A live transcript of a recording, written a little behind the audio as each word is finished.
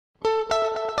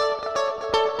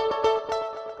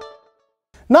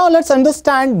Now let's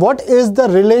understand what is the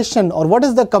relation or what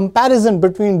is the comparison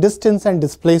between distance and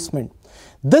displacement.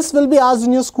 This will be asked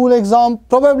in your school exam,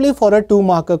 probably for a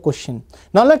 2-marker question.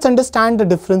 Now let's understand the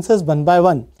differences one by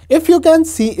one. If you can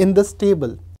see in this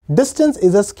table, distance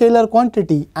is a scalar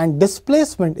quantity and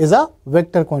displacement is a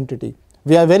vector quantity.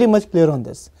 We are very much clear on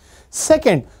this.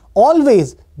 Second,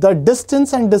 always the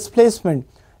distance and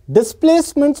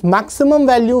displacement's maximum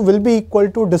value will be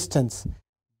equal to distance.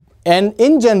 And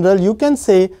in general, you can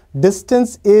say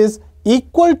distance is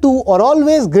equal to or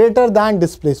always greater than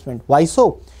displacement. Why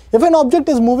so? If an object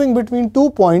is moving between 2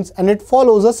 points and it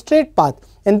follows a straight path,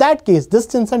 in that case,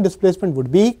 distance and displacement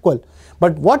would be equal.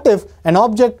 But what if an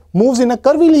object moves in a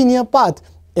curvilinear path?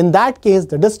 In that case,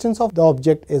 the distance of the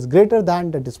object is greater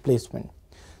than the displacement.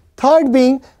 Third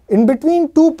being, in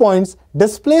between 2 points,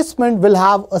 displacement will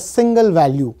have a single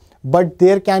value, but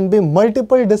there can be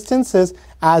multiple distances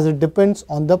as it depends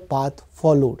on the path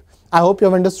followed. I hope you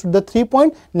have understood the 3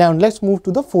 points. Now let's move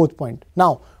to the 4th point.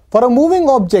 Now, for a moving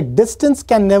object, distance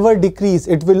can never decrease.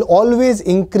 It will always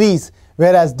increase,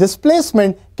 whereas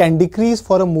displacement can decrease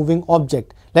for a moving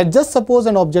object. Let's just suppose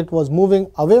an object was moving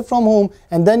away from home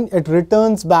and then it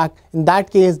returns back. In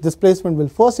that case, displacement will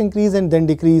first increase and then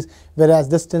decrease, whereas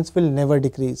distance will never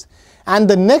decrease. And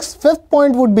the next 5th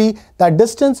point would be that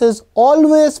distance is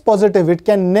always positive. It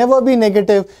can never be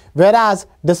negative, whereas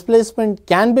displacement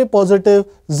can be positive,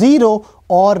 0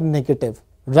 or negative,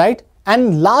 right?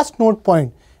 And last note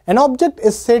point, an object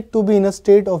is said to be in a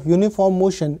state of uniform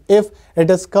motion if it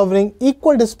is covering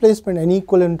equal displacement and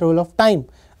equal interval of time.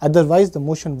 Otherwise, the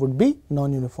motion would be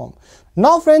non-uniform.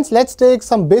 Now friends, let's take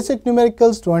some basic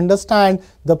numericals to understand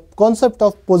the concept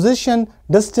of position,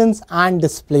 distance and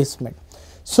displacement.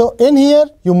 So in here,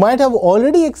 you might have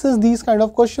already accessed these kind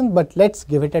of questions, but let's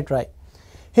give it a try.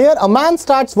 Here, a man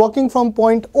starts walking from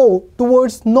point O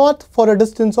towards north for a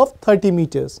distance of 30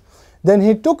 meters. Then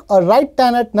he took a right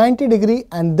turn at 90 degrees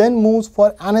and then moves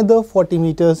for another 40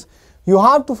 meters. You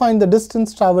have to find the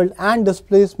distance traveled and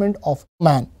displacement of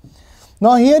man.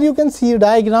 Now here you can see a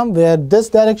diagram where this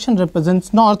direction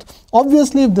represents north.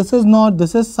 Obviously, if this is north,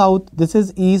 this is south, this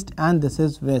is east and this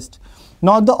is west.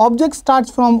 Now the object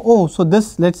starts from O. So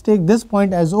this, let's take this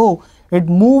point as O. It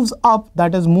moves up,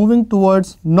 that is moving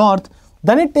towards north.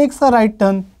 Then it takes a right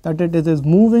turn, that it is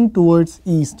moving towards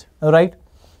east. Alright.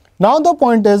 Now the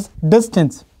point is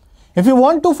distance. If you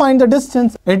want to find the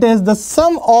distance, it is the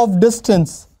sum of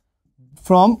distance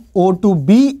from O to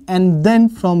B and then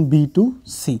from B to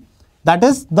C. That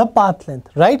is the path length,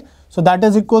 right? So that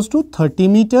is equals to 30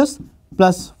 meters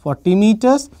plus 40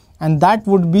 meters and that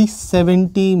would be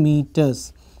 70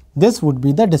 meters. This would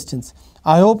be the distance.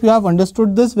 I hope you have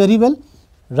understood this very well,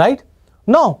 right?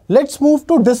 Now let's move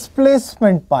to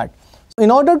displacement part.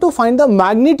 In order to find the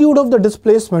magnitude of the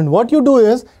displacement, what you do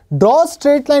is draw a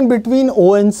straight line between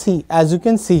O and C, as you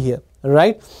can see here,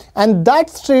 right? And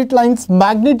that straight line's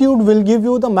magnitude will give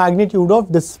you the magnitude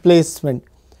of displacement.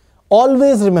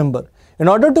 Always remember, in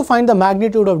order to find the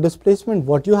magnitude of displacement,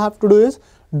 what you have to do is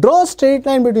draw a straight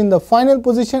line between the final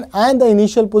position and the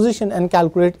initial position and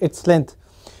calculate its length.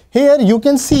 Here you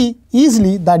can see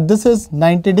easily that this is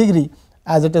 90 degrees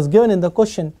as it is given in the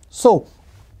question. So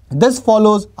this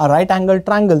follows a right angle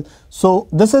triangle. So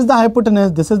this is the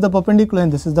hypotenuse, this is the perpendicular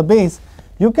and this is the base.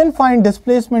 You can find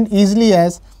displacement easily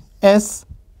as S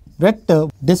vector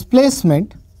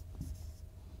displacement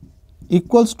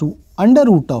equals to under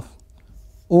root of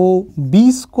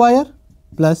OB square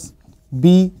plus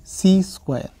BC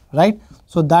square, right?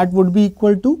 So that would be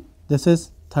equal to, this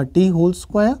is 30 whole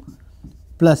square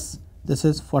plus this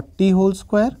is 40 whole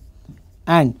square,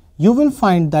 and you will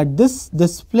find that this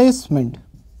displacement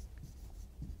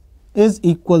is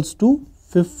equals to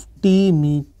 50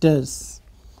 meters.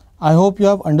 I hope you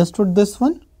have understood this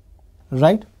one,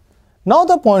 right? Now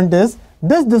the point is,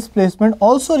 this displacement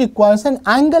also requires an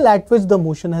angle at which the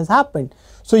motion has happened.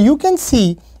 So you can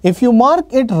see, if you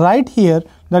mark it right here,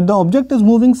 that the object is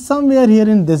moving somewhere here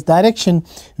in this direction,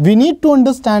 we need to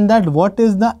understand that what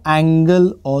is the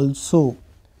angle also.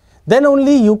 Then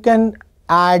only you can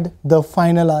add the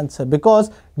final answer, because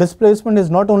displacement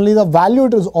is not only the value,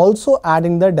 it is also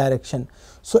adding the direction.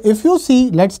 So if you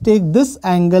see, let's take this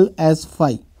angle as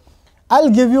phi. I'll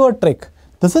give you a trick.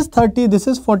 This is 30, this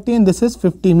is 40 and this is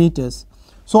 50 meters.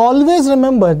 So always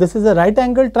remember, this is a right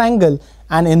angle triangle,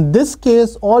 and in this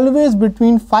case always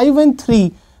between 5 and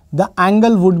 3 the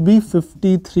angle would be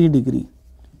 53 degree,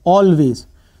 always.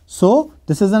 So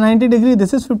this is a 90 degree,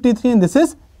 this is 53 and this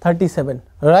is 37,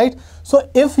 right? So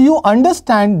if you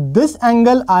understand this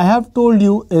angle I have told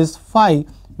you is phi,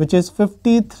 which is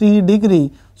 53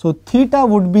 degree, so theta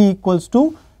would be equals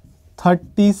to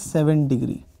 37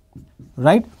 degree,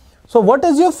 right? So what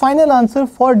is your final answer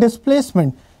for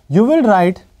displacement? You will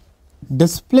write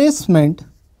displacement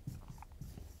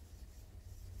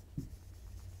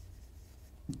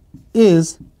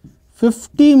is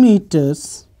 50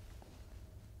 meters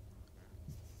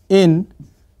in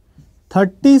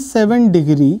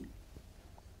 37°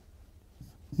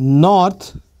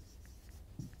 north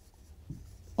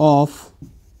of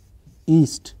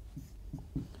east.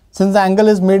 Since the angle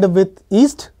is made with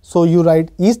east, so you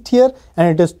write east here,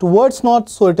 and it is towards north,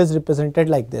 so it is represented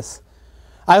like this.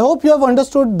 I hope you have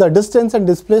understood the distance and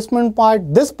displacement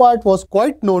part. This part was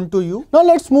quite known to you. Now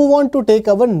let's move on to take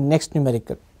our next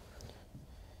numerical.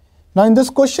 Now in this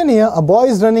question here, a boy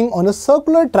is running on a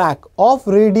circular track of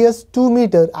radius 2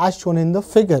 meter as shown in the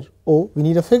figure. Oh, we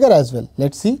need a figure as well.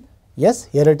 Let's see. Yes,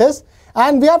 here it is.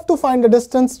 And we have to find the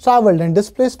distance traveled and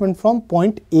displacement from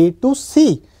point A to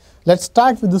C. Let's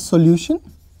start with the solution.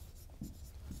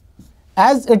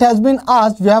 As it has been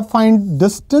asked, we have to find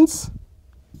distance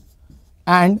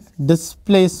and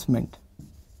displacement,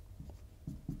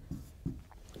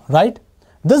 right?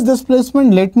 This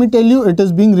displacement, let me tell you, it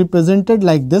is being represented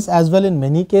like this as well in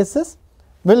many cases.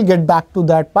 We'll get back to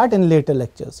that part in later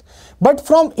lectures. But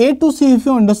from A to C, if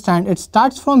you understand, it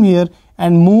starts from here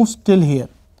and moves till here.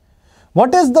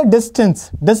 What is the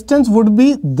distance? Distance would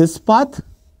be this path,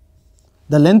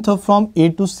 the length of from A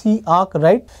to C arc,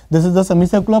 right? This is the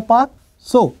semicircular path.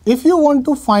 So if you want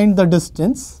to find the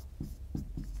distance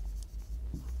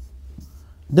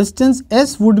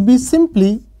S would be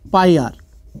simply pi r.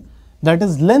 That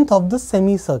is length of the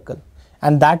semicircle,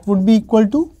 and that would be equal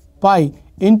to pi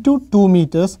into 2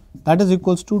 meters, that is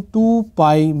equals to 2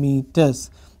 pi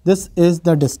meters. This is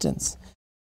the distance.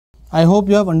 I hope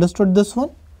you have understood this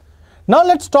one. Now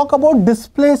let's talk about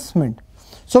displacement.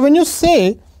 So when you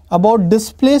say about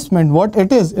displacement, what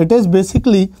it is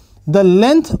basically the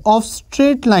length of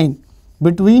straight line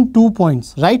between 2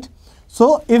 points, right?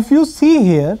 So if you see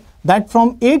here that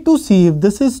from A to C, if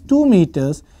this is 2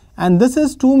 meters and this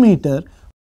is 2 meter,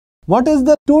 what is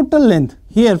the total length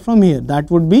here from here?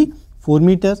 That would be 4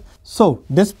 meters. So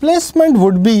displacement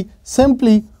would be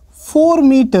simply 4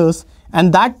 meters,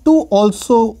 and that too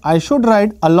also I should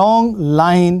write along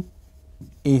line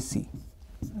AC,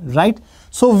 right?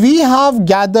 So we have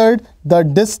gathered the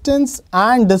distance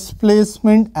and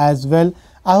displacement as well.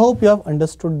 I hope you have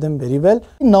understood them very well.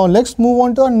 Now let's move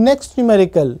on to our next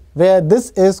numerical, where this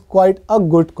is quite a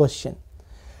good question.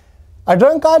 A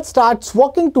drunkard starts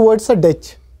walking towards a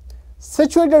ditch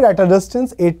situated at a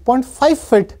distance 8.5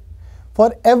 feet.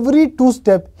 For every 2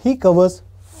 steps he covers,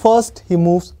 first he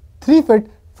moves 3 feet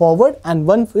forward and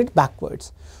 1 foot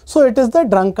backwards. So it is the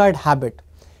drunkard habit,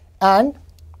 and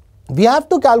we have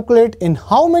to calculate in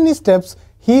how many steps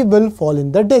he will fall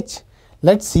in the ditch.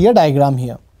 Let's see a diagram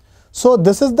here. So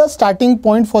this is the starting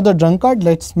point for the drunkard.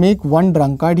 Let's make one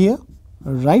drunkard here,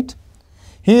 right?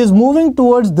 He is moving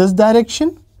towards this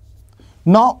direction.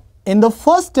 Now in the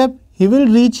first step he will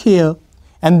reach here,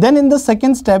 and then in the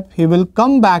second step he will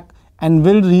come back and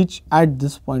will reach at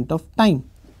this point of time.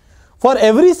 For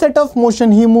every set of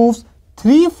motion he moves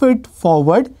 3 feet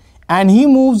forward and he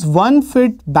moves 1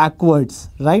 foot backwards,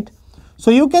 right? So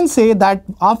you can say that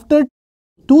after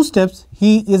 2 steps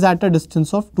he is at a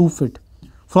distance of 2 feet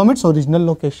from its original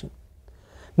location.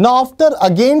 Now after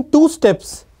again 2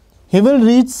 steps he will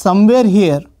reach somewhere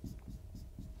here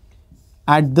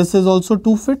at this is also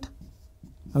 2 feet,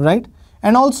 right?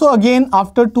 And also again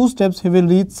after 2 steps he will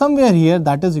reach somewhere here,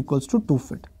 that is equals to 2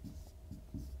 feet.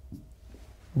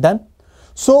 Done.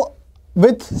 So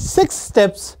with 6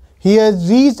 steps he has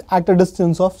reached at a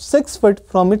distance of 6 feet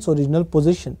from its original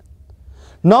position.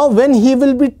 Now when he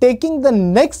will be taking the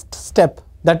next step,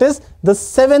 that is the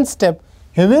 7th step,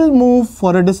 he will move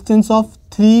for a distance of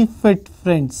 3 feet,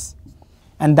 friends,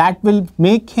 and that will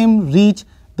make him reach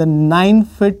the 9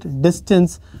 feet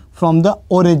distance from the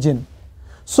origin.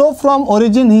 So from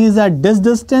origin he is at this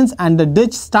distance, and the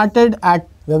ditch started at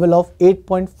level of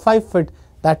 8.5 feet.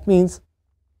 That means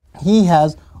he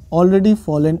has already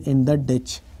fallen in the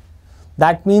ditch.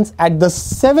 That means at the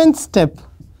 7th step,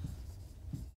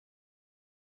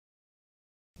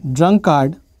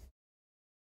 drunkard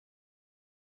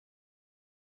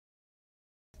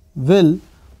will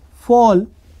fall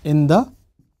in the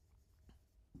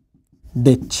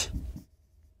ditch.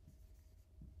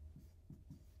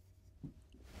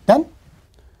 Done?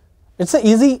 It's an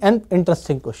easy and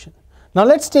interesting question. Now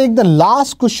let's take the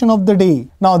last question of the day.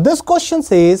 Now this question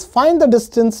says, find the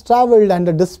distance travelled and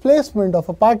the displacement of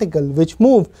a particle which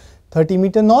moved 30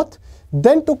 meter north,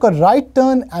 then took a right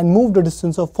turn and moved a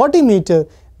distance of 40 meter,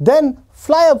 then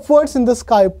fly upwards in the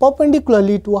sky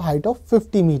perpendicularly to a height of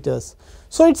 50 meters.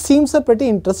 So it seems a pretty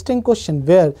interesting question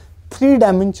where 3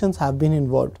 dimensions have been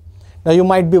involved. Now you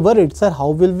might be worried, sir, how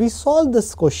will we solve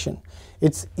this question?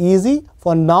 It's easy.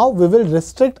 For now, we will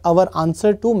restrict our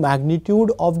answer to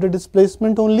magnitude of the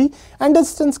displacement only, and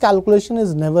distance calculation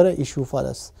is never an issue for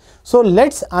us. So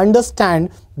let's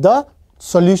understand the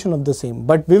solution of the same,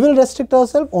 but we will restrict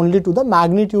ourselves only to the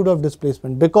magnitude of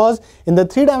displacement, because in the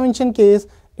 3-dimension case,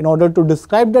 in order to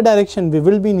describe the direction, we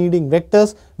will be needing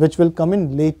vectors, which will come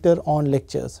in later on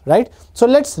lectures, right? So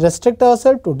let's restrict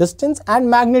ourselves to distance and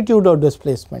magnitude of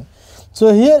displacement.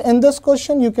 So here in this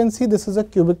question, you can see this is a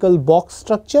cubical box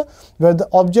structure where the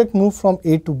object moved from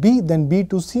A to B, then B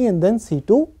to C, and then C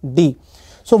to D.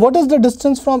 So what is the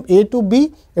distance from A to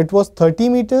B? It was 30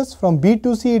 meters. From B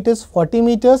to C, it is 40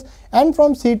 meters. And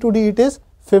from C to D, it is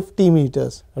 50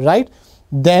 meters, right?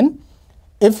 Then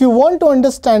if you want to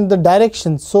understand the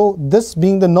direction, so this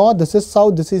being the north, this is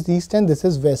south, this is east, and this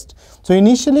is west. So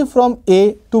initially from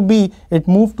A to B, it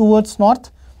moved towards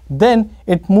north. Then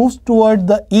it moves toward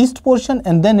the east portion,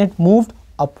 and then it moved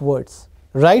upwards,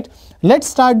 right? Let's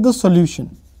start the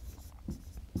solution.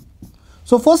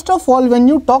 So first of all, when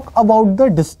you talk about the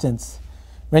distance,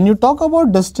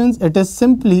 it is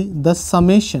simply the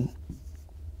summation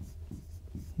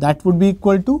that would be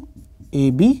equal to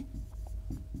AB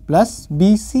plus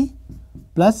BC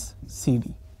plus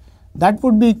CD. That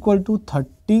would be equal to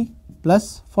 30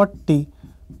 plus 40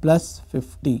 plus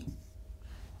 50.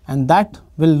 And that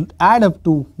will add up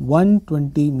to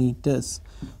 120 meters.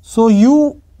 So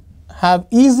you have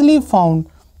easily found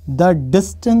the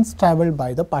distance traveled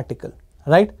by the particle,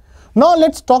 right? Now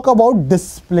let's talk about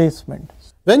displacement.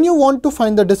 When you want to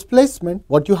find the displacement,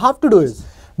 what you have to do is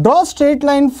draw a straight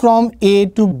line from A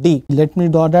to D. Let me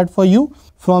draw that for you.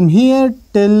 From here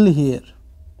till here,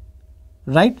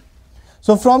 right?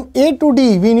 So from A to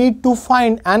D, we need to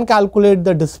find and calculate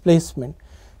the displacement.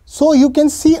 So you can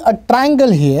see a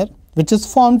triangle here which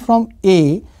is formed from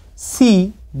A,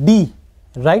 C, D,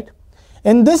 right?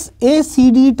 In this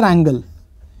ACD triangle,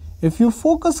 if you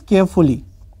focus carefully,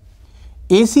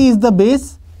 AC is the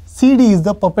base, CD is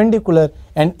the perpendicular,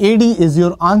 and AD is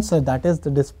your answer, that is the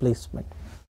displacement.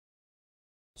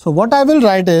 So what I will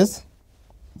write is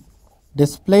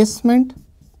displacement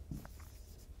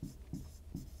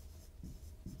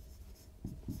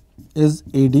is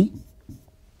AD.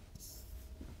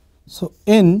 So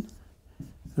in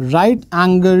right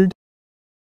angled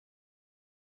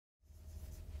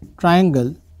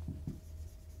triangle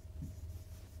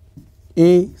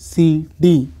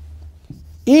ACD,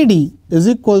 AD is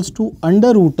equals to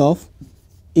under root of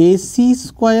AC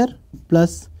square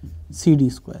plus CD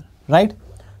square, right?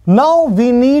 Now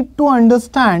we need to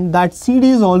understand that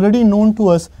CD is already known to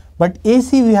us, but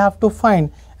AC we have to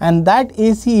find, and that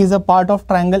AC is a part of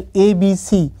triangle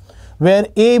ABC, where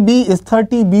AB is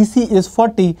 30, BC is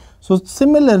 40. So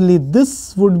similarly,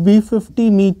 this would be 50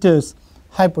 meters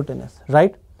hypotenuse,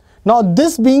 right? Now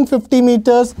this being 50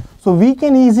 meters, so we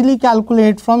can easily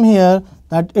calculate from here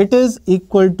that it is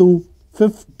equal to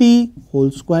 50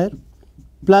 whole square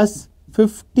plus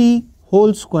 50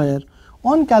 whole square.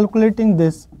 On calculating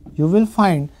this, you will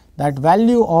find that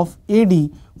value of AD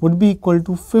would be equal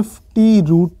to 50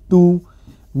 root 2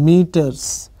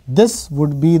 meters. This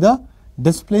would be the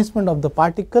displacement of the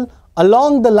particle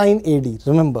along the line AD,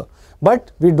 remember.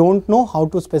 But we don't know how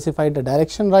to specify the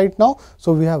direction right now,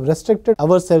 so we have restricted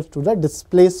ourselves to the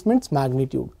displacement's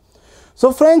magnitude.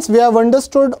 So friends, we have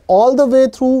understood all the way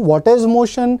through what is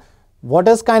motion, what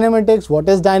is kinematics, what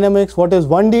is dynamics, what is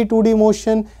 1D, 2D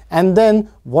motion, and then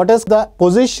what is the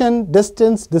position,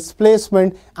 distance,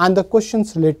 displacement, and the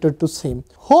questions related to same.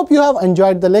 Hope you have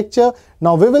enjoyed the lecture.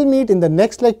 Now we will meet in the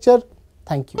next lecture.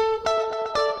 Thank you.